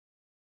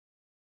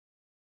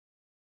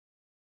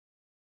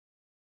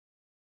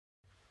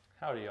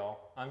Howdy y'all,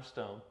 I'm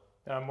Stone.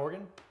 And I'm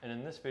Morgan. And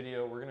in this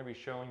video, we're going to be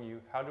showing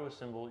you how to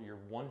assemble your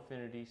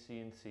Onefinity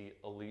CNC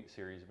Elite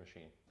Series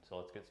machine. So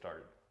let's get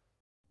started.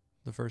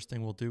 The first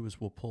thing we'll do is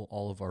we'll pull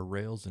all of our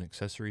rails and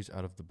accessories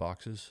out of the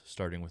boxes,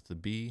 starting with the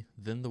B,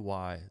 then the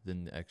Y,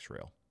 then the X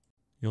rail.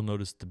 You'll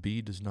notice the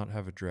B does not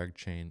have a drag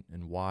chain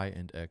and Y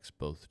and X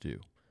both do.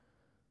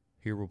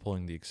 Here we're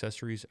pulling the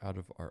accessories out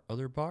of our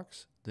other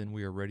box, then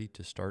we are ready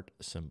to start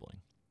assembling.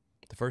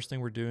 The first thing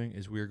we're doing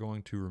is we are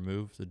going to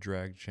remove the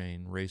drag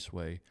chain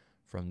raceway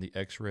from the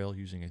X rail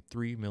using a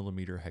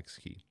 3mm hex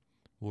key.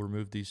 We'll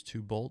remove these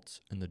two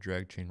bolts and the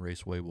drag chain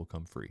raceway will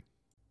come free.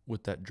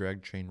 With that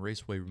drag chain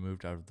raceway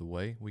removed out of the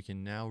way, we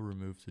can now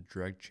remove the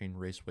drag chain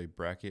raceway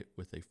bracket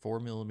with a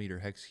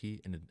 4mm hex key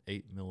and an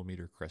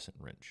 8mm crescent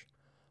wrench.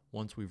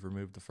 Once we've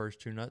removed the first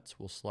two nuts,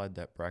 we'll slide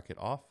that bracket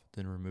off,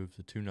 then remove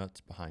the two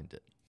nuts behind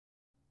it.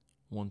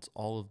 Once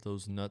all of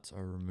those nuts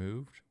are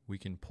removed, we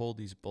can pull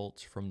these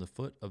bolts from the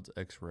foot of the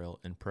X rail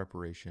in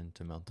preparation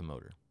to mount the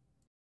motor.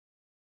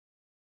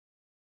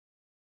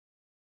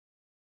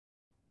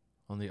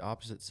 On the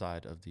opposite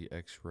side of the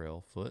X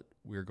rail foot,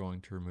 we are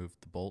going to remove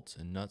the bolts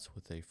and nuts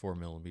with a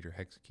 4mm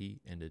hex key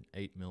and an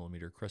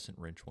 8mm crescent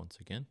wrench once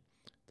again,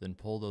 then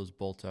pull those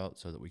bolts out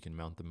so that we can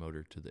mount the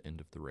motor to the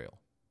end of the rail.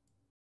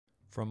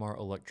 From our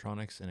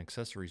electronics and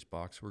accessories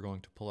box, we're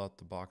going to pull out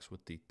the box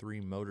with the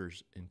 3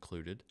 motors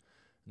included.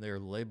 They are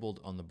labeled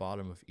on the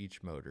bottom of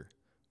each motor.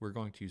 We're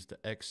going to use the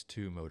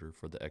X2 motor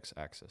for the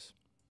X-axis.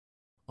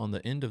 On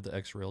the end of the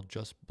X-rail,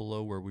 just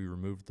below where we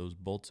removed those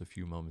bolts a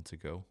few moments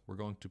ago, we're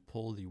going to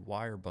pull the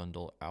wire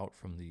bundle out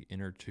from the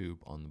inner tube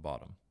on the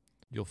bottom.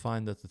 You'll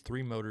find that the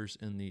 3 motors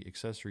in the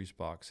accessories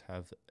box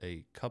have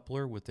a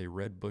coupler with a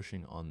red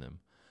bushing on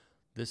them.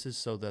 This is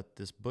so that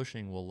this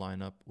bushing will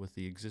line up with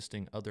the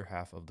existing other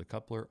half of the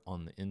coupler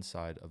on the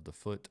inside of the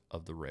foot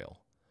of the rail.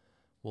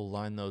 We'll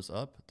line those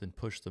up, then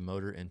push the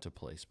motor into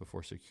place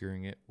before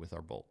securing it with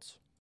our bolts.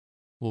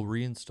 We'll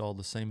reinstall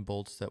the same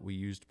bolts that we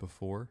used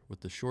before,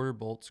 with the shorter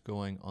bolts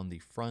going on the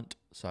front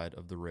side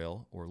of the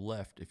rail, or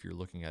left if you're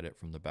looking at it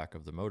from the back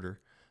of the motor,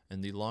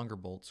 and the longer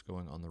bolts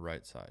going on the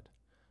right side.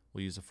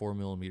 We'll use a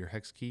 4mm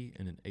hex key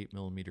and an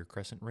 8mm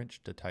crescent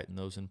wrench to tighten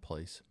those in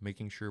place,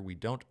 making sure we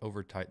don't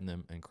over-tighten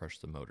them and crush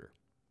the motor.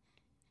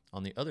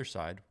 On the other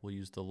side, we'll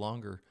use the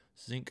longer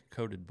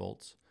zinc-coated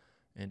bolts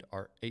and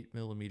our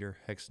 8mm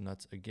hex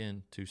nuts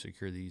again to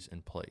secure these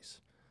in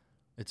place.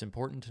 It's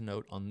important to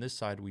note on this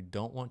side we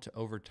don't want to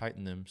over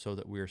tighten them so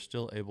that we are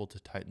still able to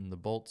tighten the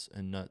bolts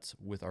and nuts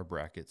with our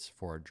brackets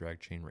for our drag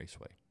chain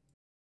raceway.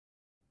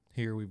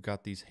 Here we've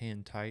got these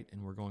hand tight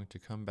and we're going to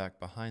come back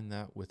behind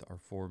that with our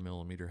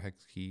 4mm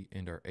hex key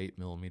and our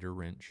 8mm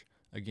wrench.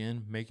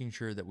 Again, making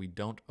sure that we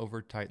don't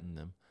over tighten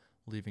them,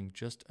 leaving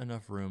just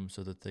enough room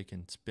so that they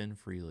can spin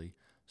freely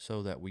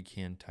so that we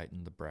can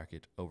tighten the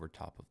bracket over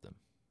top of them.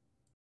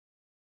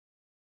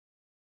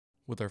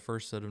 With our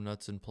first set of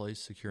nuts in place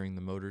securing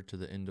the motor to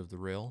the end of the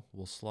rail,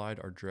 we'll slide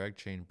our drag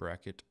chain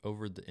bracket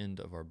over the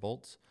end of our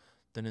bolts,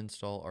 then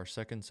install our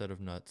second set of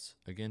nuts,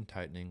 again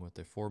tightening with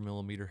a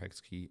 4mm hex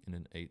key and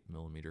an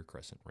 8mm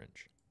crescent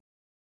wrench.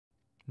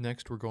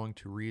 Next, we're going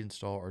to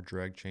reinstall our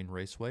drag chain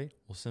raceway.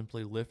 We'll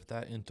simply lift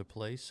that into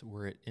place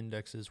where it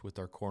indexes with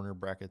our corner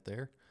bracket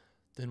there.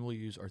 Then we'll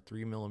use our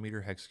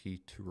 3mm hex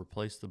key to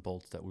replace the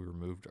bolts that we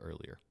removed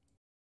earlier.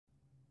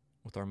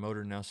 With our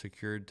motor now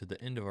secured to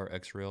the end of our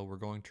X-rail, we're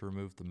going to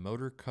remove the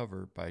motor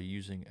cover by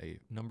using a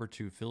number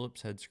 2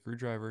 Phillips head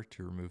screwdriver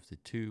to remove the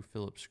 2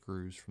 Phillips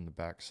screws from the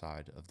back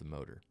side of the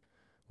motor.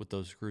 With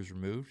those screws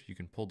removed, you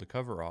can pull the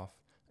cover off,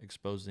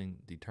 exposing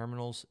the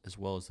terminals as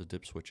well as the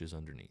dip switches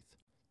underneath.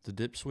 The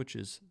dip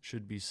switches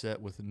should be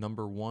set with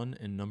number 1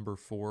 and number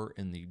 4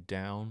 in the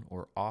down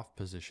or off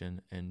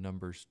position and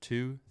numbers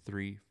 2,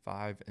 3,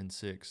 5, and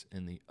 6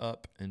 in the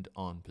up and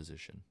on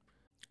position.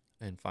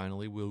 And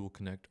finally, we will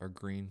connect our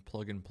green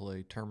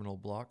plug-and-play terminal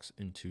blocks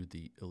into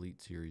the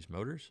Elite Series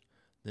motors.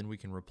 Then we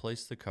can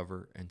replace the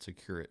cover and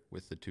secure it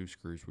with the 2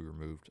 screws we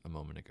removed a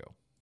moment ago.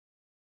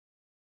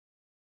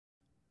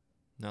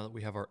 Now that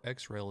we have our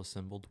X rail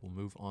assembled, we'll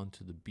move on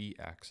to the B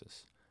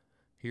axis.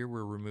 Here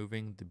we're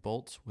removing the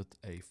bolts with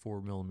a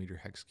 4mm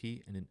hex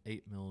key and an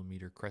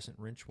 8mm crescent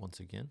wrench once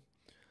again.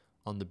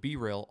 On the B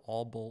rail,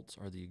 all bolts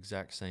are the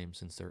exact same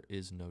since there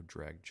is no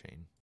drag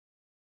chain.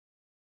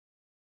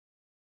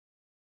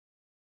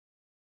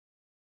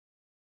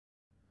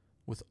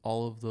 With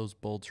all of those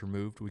bolts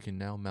removed, we can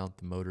now mount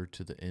the motor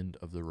to the end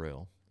of the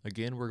rail.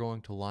 Again, we're going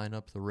to line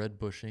up the red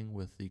bushing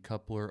with the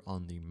coupler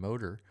on the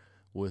motor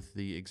with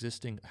the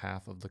existing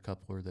half of the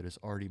coupler that is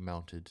already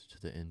mounted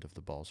to the end of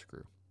the ball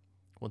screw.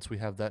 Once we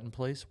have that in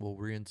place, we'll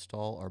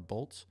reinstall our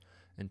bolts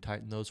and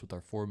tighten those with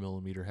our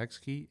 4mm hex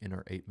key and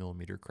our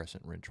 8mm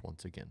crescent wrench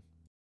once again.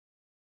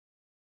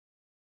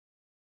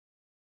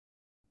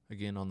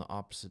 Again, on the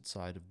opposite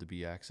side of the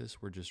B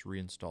axis, we're just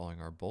reinstalling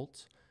our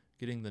bolts,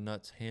 getting the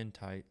nuts hand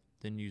tight,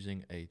 then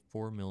using a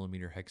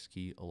 4mm hex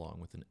key along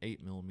with an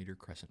 8mm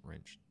crescent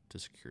wrench to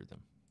secure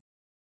them.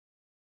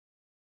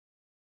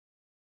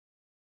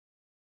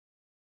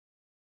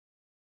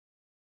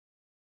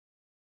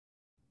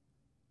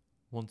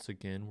 Once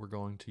again, we're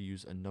going to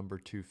use a number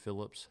 2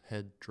 Phillips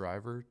head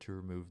driver to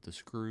remove the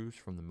screws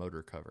from the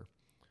motor cover.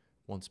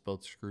 Once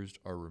both screws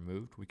are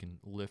removed, we can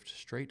lift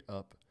straight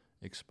up,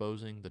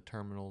 exposing the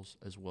terminals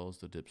as well as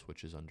the dip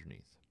switches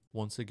underneath.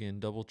 Once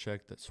again, double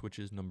check that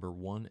switches number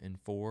 1 and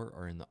 4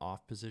 are in the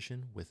off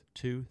position, with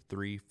 2,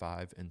 3,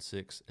 5, and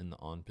 6 in the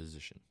on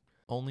position.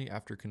 Only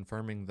after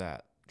confirming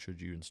that should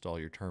you install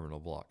your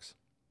terminal blocks.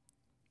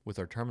 With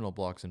our terminal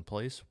blocks in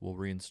place, we'll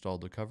reinstall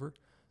the cover,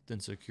 then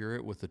secure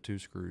it with the 2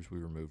 screws we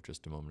removed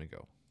just a moment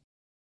ago.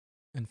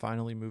 And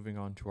finally, moving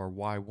on to our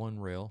Y1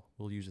 rail,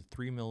 we'll use a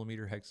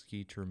 3mm hex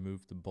key to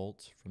remove the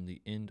bolts from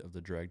the end of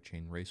the drag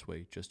chain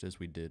raceway, just as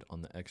we did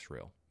on the X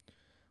rail.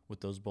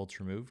 With those bolts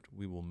removed,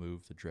 we will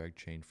move the drag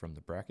chain from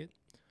the bracket,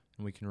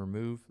 and we can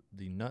remove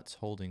the nuts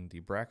holding the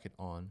bracket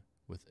on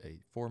with a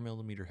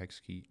 4mm hex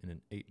key and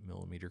an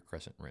 8mm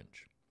crescent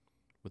wrench.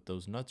 With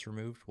those nuts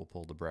removed, we'll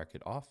pull the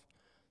bracket off.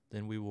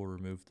 Then we will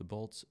remove the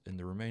bolts and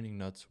the remaining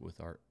nuts with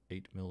our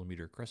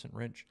 8mm crescent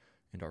wrench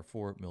and our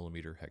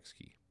 4mm hex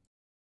key.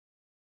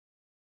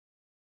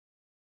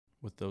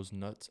 With those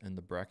nuts and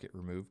the bracket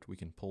removed, we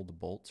can pull the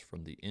bolts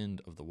from the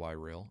end of the Y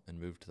rail and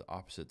move to the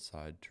opposite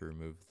side to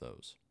remove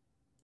those.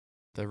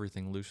 With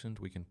everything loosened,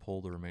 we can pull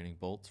the remaining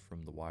bolts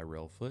from the Y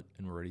rail foot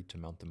and we're ready to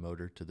mount the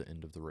motor to the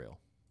end of the rail.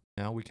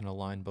 Now we can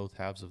align both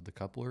halves of the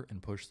coupler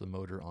and push the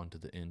motor onto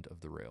the end of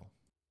the rail.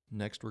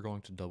 Next, we're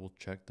going to double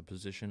check the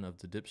position of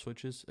the dip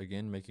switches,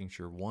 again making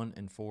sure 1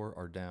 and 4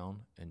 are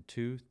down and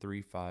 2,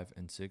 3, 5,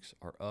 and 6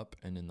 are up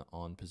and in the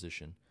on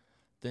position.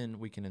 Then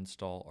we can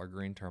install our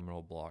green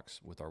terminal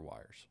blocks with our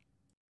wires.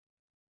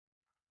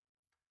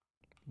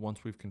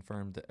 Once we've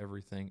confirmed that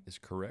everything is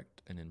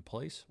correct and in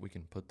place, we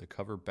can put the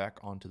cover back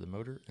onto the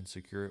motor and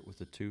secure it with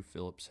the 2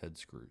 Phillips head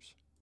screws.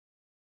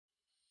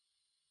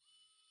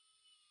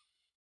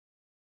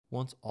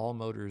 Once all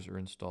motors are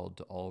installed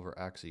to all of our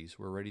axes,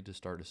 we're ready to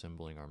start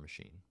assembling our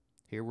machine.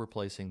 Here we're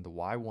placing the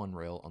Y1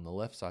 rail on the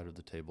left side of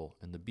the table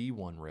and the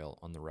B1 rail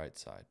on the right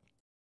side.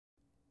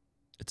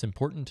 It's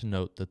important to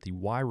note that the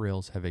Y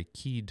rails have a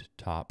keyed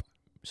top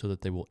so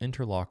that they will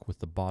interlock with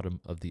the bottom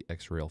of the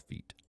X rail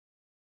feet.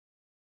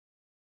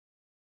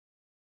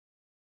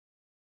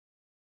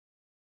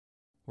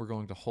 We're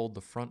going to hold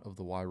the front of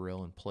the Y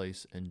rail in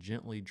place and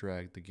gently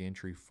drag the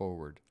gantry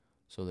forward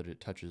so that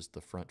it touches the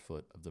front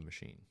foot of the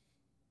machine.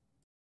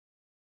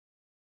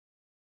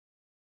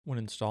 When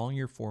installing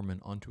your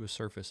Foreman onto a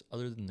surface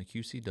other than the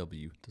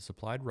QCW, the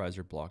supplied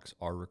riser blocks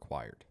are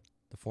required.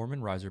 The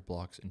Foreman riser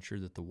blocks ensure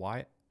that the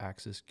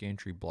Y-axis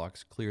gantry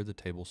blocks clear the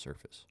table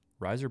surface.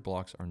 Riser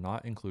blocks are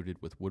not included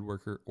with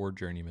Woodworker or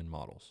Journeyman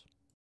models.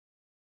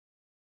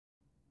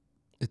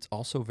 It's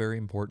also very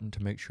important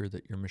to make sure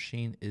that your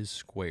machine is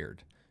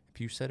squared. If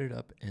you set it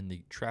up in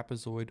the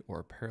trapezoid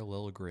or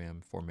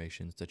parallelogram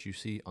formations that you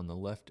see on the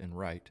left and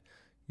right,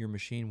 your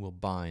machine will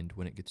bind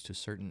when it gets to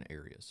certain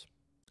areas.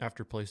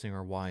 After placing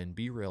our Y and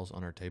B rails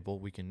on our table,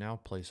 we can now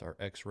place our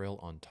X rail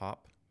on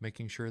top,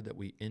 making sure that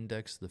we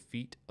index the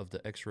feet of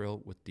the X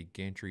rail with the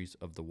gantries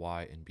of the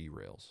Y and B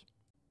rails.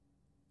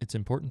 It's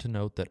important to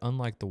note that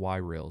unlike the Y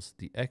rails,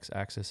 the X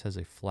axis has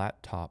a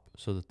flat top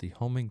so that the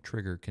homing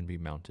trigger can be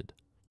mounted.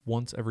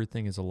 Once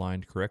everything is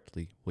aligned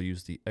correctly, we'll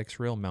use the X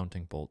rail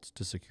mounting bolts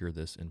to secure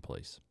this in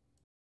place.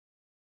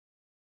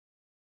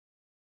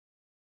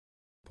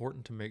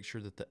 Important to make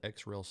sure that the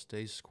X rail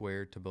stays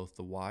squared to both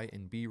the Y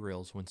and B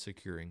rails when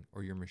securing,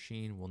 or your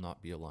machine will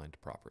not be aligned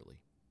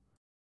properly.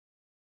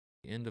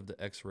 At the end of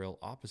the X rail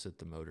opposite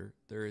the motor,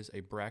 there is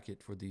a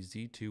bracket for the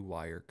Z2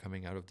 wire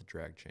coming out of the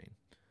drag chain.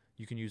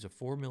 You can use a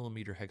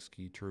 4mm hex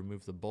key to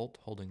remove the bolt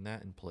holding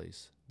that in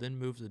place, then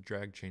move the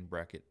drag chain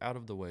bracket out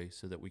of the way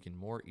so that we can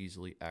more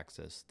easily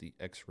access the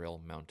X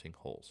rail mounting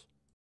holes.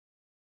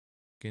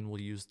 Again,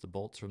 we'll use the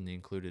bolts from the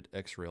included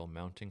X rail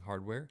mounting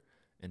hardware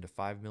and a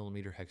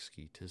 5mm hex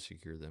key to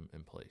secure them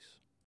in place.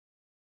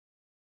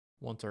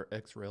 Once our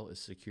X rail is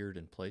secured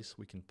in place,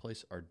 we can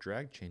place our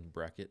drag chain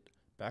bracket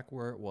back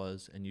where it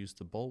was and use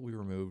the bolt we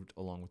removed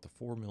along with the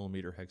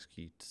 4mm hex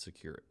key to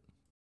secure it.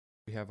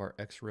 We have our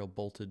X rail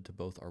bolted to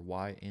both our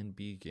Y and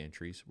B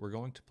gantries. We're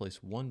going to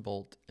place one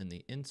bolt in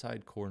the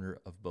inside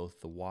corner of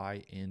both the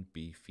Y and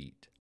B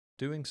feet.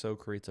 Doing so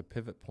creates a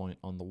pivot point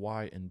on the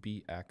Y and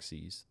B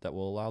axes that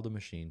will allow the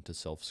machine to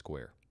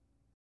self-square.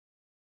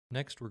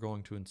 Next, we're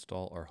going to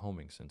install our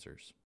homing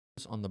sensors.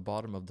 On the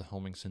bottom of the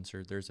homing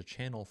sensor, there's a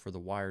channel for the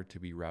wire to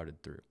be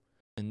routed through.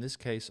 In this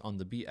case, on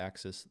the B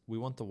axis, we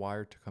want the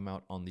wire to come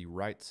out on the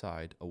right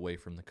side away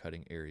from the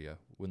cutting area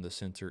when the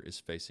sensor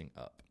is facing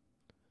up.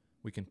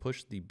 We can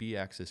push the B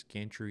axis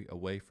gantry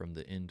away from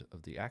the end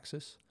of the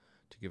axis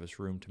to give us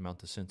room to mount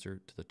the sensor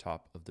to the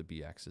top of the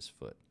B axis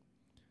foot.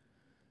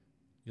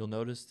 You'll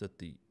notice that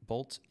the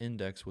bolts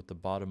index with the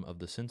bottom of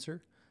the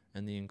sensor,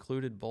 and the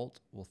included bolt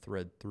will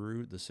thread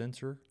through the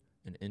sensor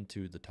and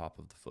into the top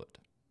of the foot.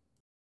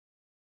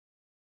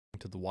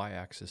 To the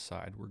Y-axis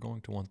side, we're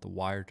going to want the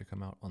wire to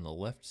come out on the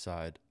left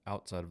side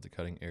outside of the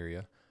cutting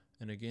area,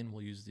 and again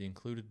we'll use the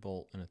included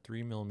bolt and a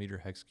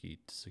 3mm hex key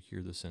to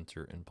secure the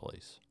sensor in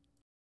place.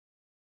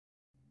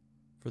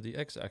 For the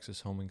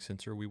X-axis homing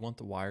sensor, we want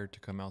the wire to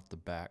come out the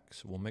back,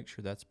 so we'll make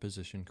sure that's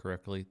positioned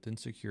correctly, then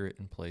secure it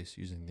in place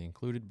using the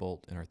included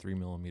bolt and our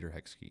 3mm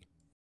hex key.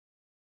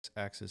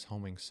 X-axis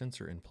homing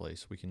sensor in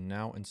place, we can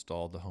now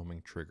install the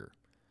homing trigger.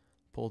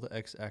 Pull the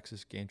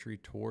X-axis gantry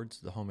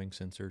towards the homing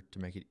sensor to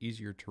make it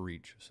easier to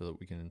reach so that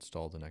we can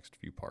install the next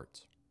few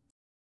parts.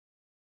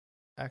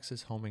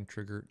 Axis homing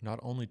trigger not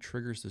only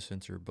triggers the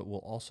sensor, but will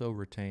also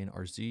retain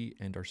our Z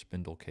and our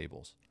spindle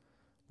cables.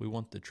 We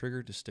want the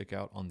trigger to stick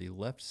out on the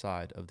left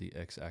side of the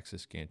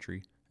X-axis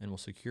gantry, and we'll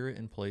secure it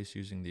in place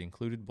using the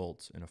included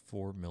bolts and a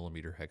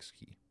 4mm hex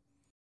key.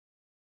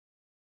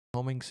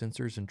 Homing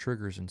sensors and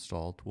triggers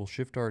installed, we'll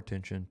shift our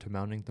attention to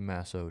mounting the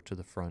Masso to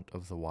the front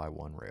of the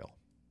Y1 rail.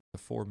 The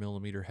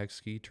 4mm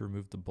hex key to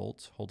remove the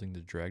bolts holding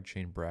the drag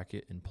chain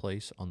bracket in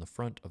place on the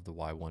front of the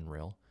Y1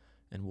 rail,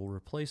 and we'll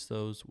replace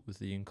those with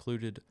the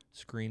included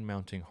screen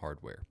mounting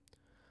hardware.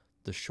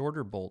 The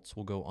shorter bolts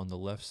will go on the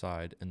left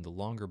side and the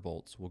longer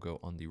bolts will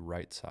go on the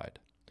right side.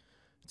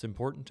 It's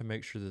important to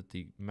make sure that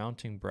the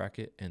mounting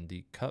bracket and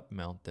the cup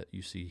mount that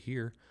you see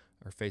here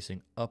are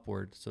facing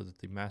upward so that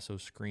the Masso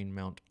screen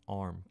mount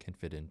arm can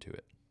fit into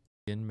it.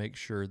 Again, make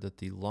sure that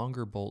the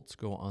longer bolts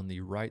go on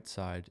the right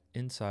side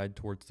inside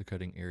towards the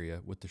cutting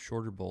area, with the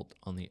shorter bolt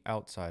on the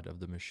outside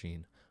of the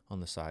machine on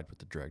the side with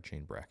the drag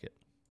chain bracket.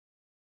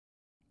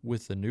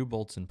 With the new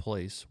bolts in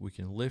place, we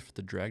can lift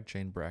the drag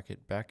chain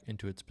bracket back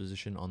into its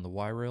position on the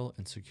Y-rail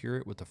and secure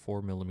it with a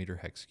 4mm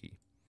hex key.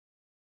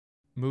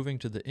 Moving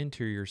to the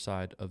interior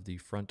side of the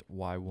front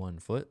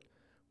Y1 foot,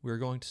 we are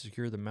going to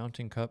secure the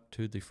mounting cup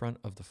to the front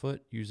of the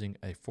foot using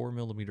a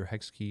 4mm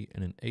hex key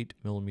and an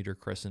 8mm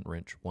crescent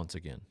wrench once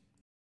again.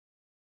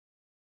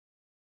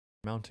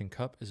 Mounting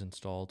cup is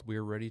installed, we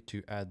are ready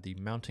to add the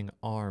mounting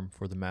arm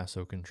for the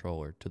Masso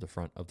controller to the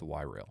front of the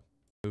Y-rail.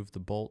 Remove the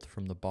bolt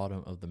from the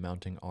bottom of the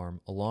mounting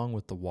arm along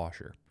with the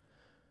washer.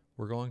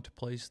 We're going to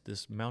place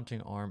this mounting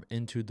arm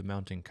into the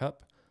mounting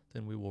cup,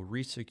 then we will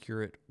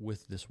resecure it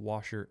with this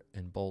washer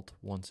and bolt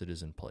once it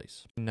is in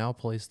place. Now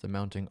place the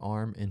mounting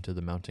arm into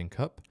the mounting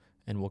cup,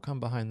 and we'll come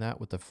behind that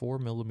with a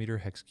 4mm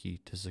hex key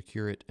to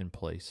secure it in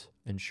place,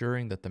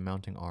 ensuring that the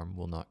mounting arm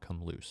will not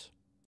come loose.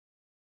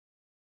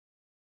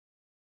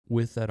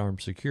 With that arm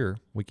secure,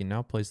 we can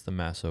now place the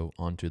Masso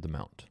onto the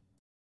mount.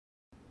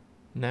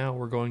 Now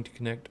we're going to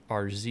connect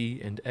our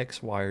Z and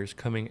X wires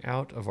coming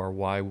out of our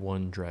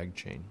Y1 drag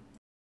chain.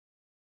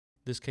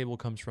 This cable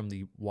comes from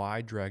the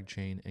Y drag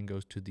chain and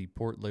goes to the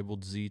port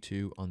labeled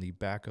Z2 on the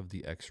back of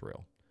the X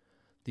rail.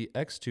 The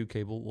X2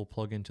 cable will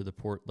plug into the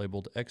port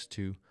labeled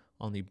X2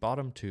 on the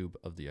bottom tube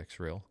of the X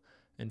rail.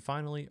 And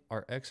finally,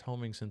 our X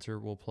homing sensor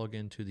will plug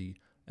into the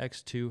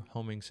X2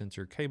 homing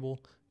sensor cable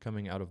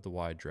coming out of the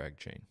Y drag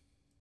chain.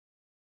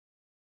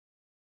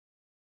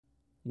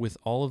 With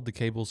all of the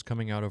cables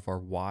coming out of our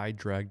Y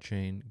drag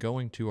chain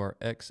going to our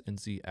X and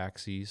Z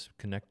axes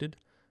connected,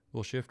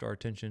 we'll shift our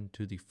attention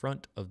to the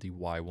front of the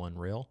Y1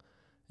 rail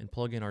and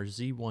plug in our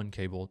Z1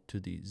 cable to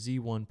the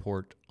Z1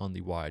 port on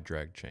the Y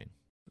drag chain.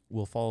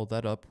 We'll follow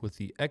that up with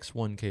the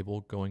X1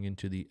 cable going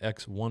into the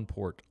X1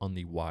 port on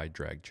the Y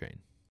drag chain.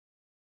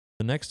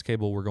 The next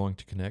cable we're going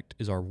to connect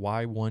is our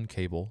Y1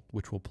 cable,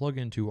 which will plug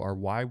into our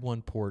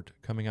Y1 port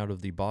coming out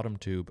of the bottom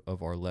tube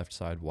of our left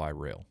side Y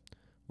rail.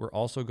 We're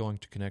also going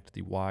to connect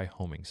the Y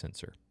homing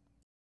sensor.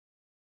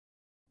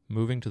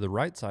 Moving to the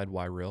right side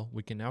Y rail,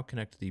 we can now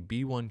connect the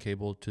B1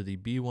 cable to the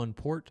B1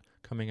 port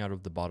coming out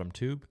of the bottom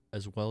tube,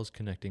 as well as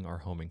connecting our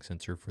homing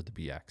sensor for the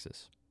B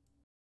axis.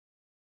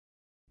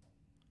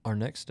 Our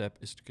next step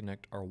is to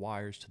connect our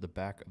wires to the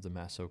back of the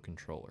Masso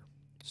controller.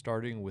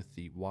 Starting with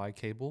the Y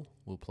cable,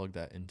 we'll plug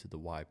that into the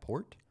Y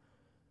port.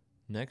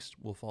 Next,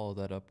 we'll follow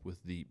that up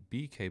with the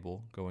B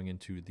cable going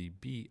into the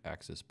B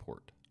axis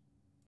port.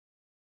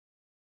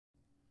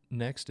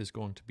 Next is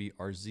going to be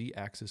our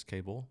Z-axis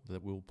cable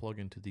that we'll plug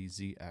into the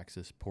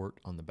Z-axis port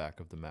on the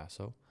back of the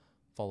Masso,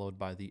 followed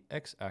by the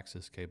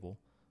X-axis cable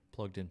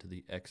plugged into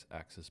the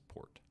X-axis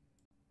port.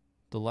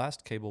 The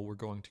last cable we're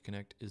going to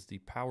connect is the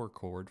power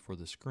cord for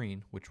the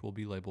screen, which will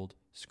be labeled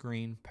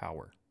Screen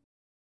Power.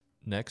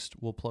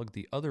 Next, we'll plug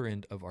the other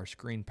end of our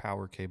screen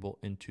power cable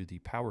into the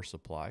power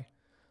supply,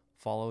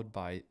 followed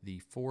by the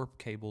 4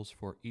 cables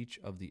for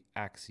each of the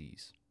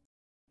axes.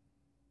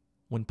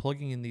 When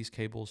plugging in these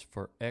cables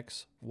for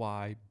X,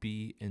 Y,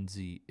 B, and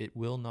Z, it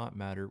will not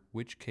matter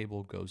which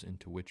cable goes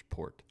into which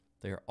port.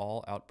 They are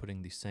all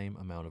outputting the same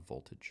amount of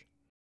voltage.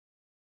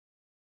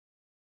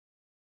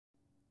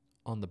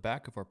 On the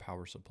back of our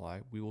power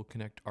supply, we will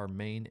connect our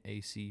main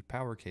AC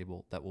power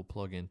cable that will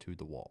plug into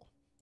the wall.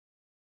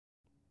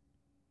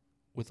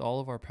 With all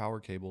of our power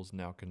cables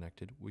now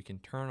connected, we can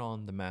turn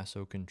on the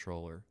Masso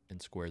controller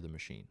and square the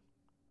machine.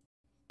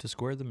 To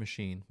square the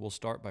machine, we'll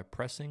start by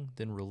pressing,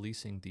 then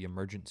releasing the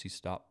emergency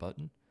stop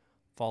button,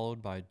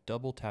 followed by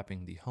double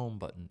tapping the home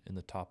button in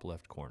the top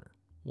left corner.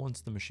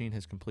 Once the machine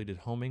has completed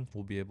homing,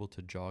 we'll be able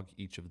to jog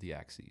each of the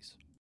axes.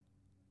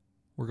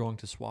 We're going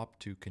to swap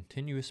to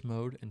continuous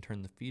mode and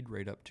turn the feed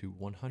rate up to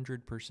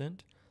 100%,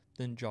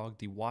 then jog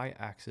the Y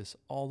axis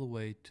all the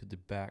way to the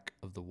back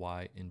of the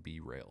Y and B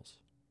rails.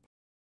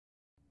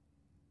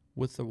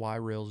 With the Y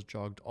rails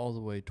jogged all the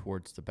way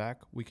towards the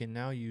back, we can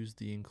now use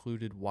the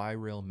included Y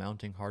rail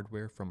mounting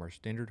hardware from our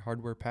standard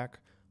hardware pack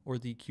or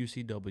the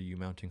QCW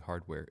mounting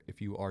hardware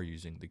if you are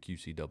using the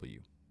QCW.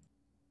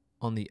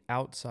 On the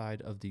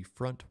outside of the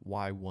front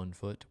Y1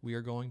 foot, we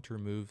are going to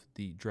remove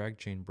the drag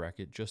chain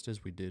bracket just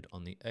as we did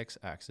on the X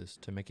axis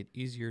to make it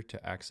easier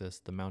to access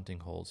the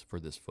mounting holes for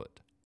this foot.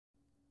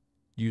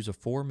 Use a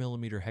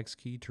 4mm hex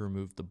key to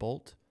remove the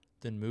bolt,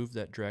 then move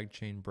that drag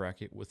chain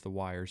bracket with the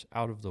wires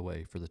out of the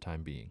way for the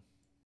time being.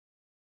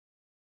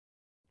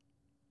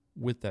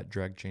 With that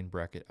drag chain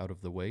bracket out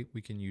of the way,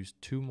 we can use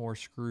 2 more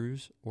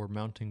screws or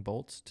mounting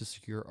bolts to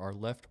secure our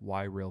left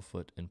Y rail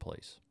foot in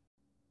place.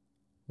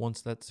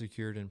 Once that's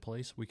secured in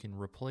place, we can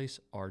replace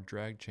our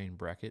drag chain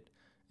bracket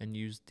and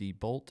use the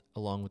bolt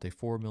along with a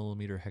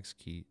 4mm hex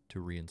key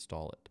to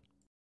reinstall it.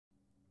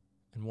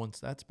 And once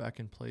that's back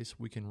in place,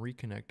 we can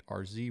reconnect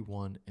our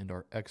Z1 and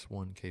our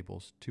X1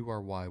 cables to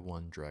our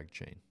Y1 drag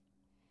chain.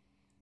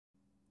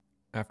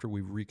 After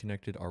we've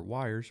reconnected our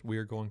wires, we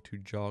are going to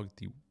jog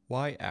the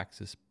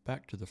Y-axis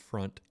back to the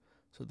front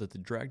so that the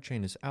drag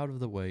chain is out of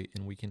the way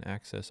and we can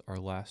access our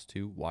last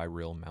 2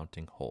 Y-rail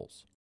mounting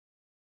holes.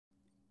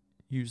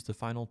 Use the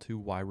final 2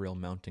 Y-rail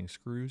mounting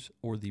screws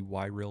or the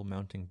Y-rail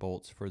mounting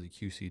bolts for the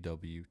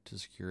QCW to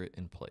secure it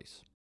in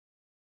place.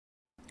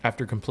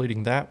 After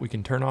completing that, we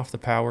can turn off the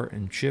power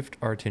and shift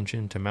our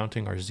attention to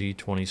mounting our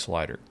Z20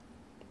 slider.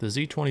 The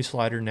Z20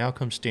 slider now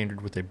comes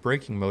standard with a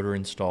braking motor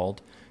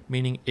installed,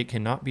 meaning it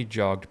cannot be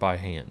jogged by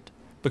hand.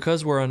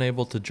 Because we're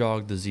unable to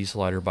jog the Z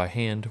slider by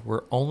hand,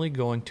 we're only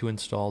going to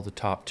install the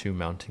top 2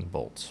 mounting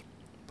bolts.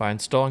 By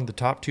installing the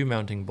top 2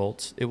 mounting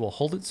bolts, it will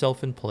hold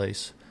itself in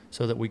place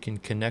so that we can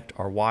connect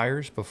our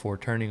wires before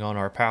turning on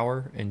our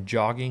power and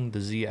jogging the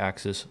Z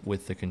axis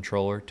with the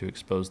controller to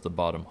expose the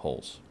bottom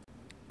holes.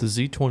 The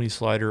Z20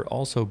 slider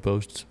also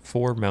boasts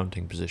 4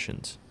 mounting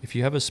positions. If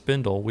you have a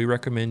spindle, we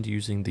recommend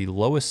using the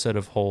lowest set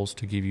of holes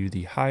to give you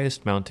the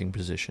highest mounting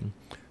position,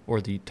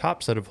 or the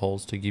top set of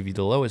holes to give you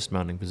the lowest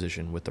mounting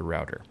position with the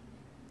router.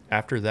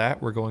 After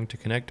that, we're going to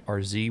connect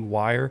our Z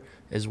wire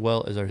as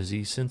well as our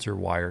Z sensor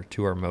wire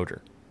to our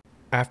motor.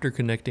 After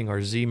connecting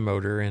our Z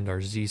motor and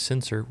our Z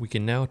sensor, we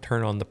can now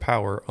turn on the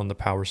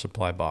power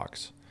supply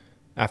box.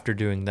 After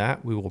doing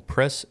that, we will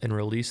press and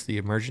release the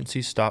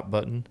emergency stop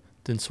button,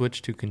 then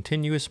switch to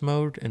continuous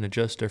mode and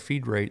adjust our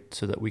feed rate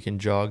so that we can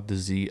jog the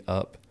Z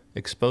up,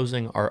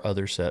 exposing our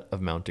other set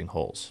of mounting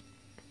holes.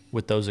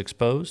 With those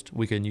exposed,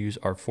 we can use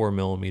our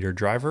 4mm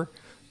driver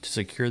to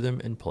secure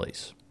them in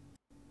place.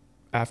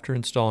 After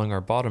installing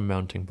our bottom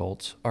mounting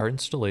bolts, our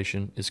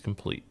installation is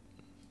complete.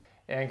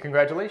 And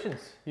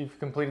congratulations, you've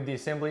completed the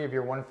assembly of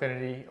your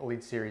Onefinity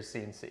Elite Series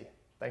CNC.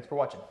 Thanks for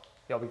watching.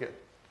 Y'all be good.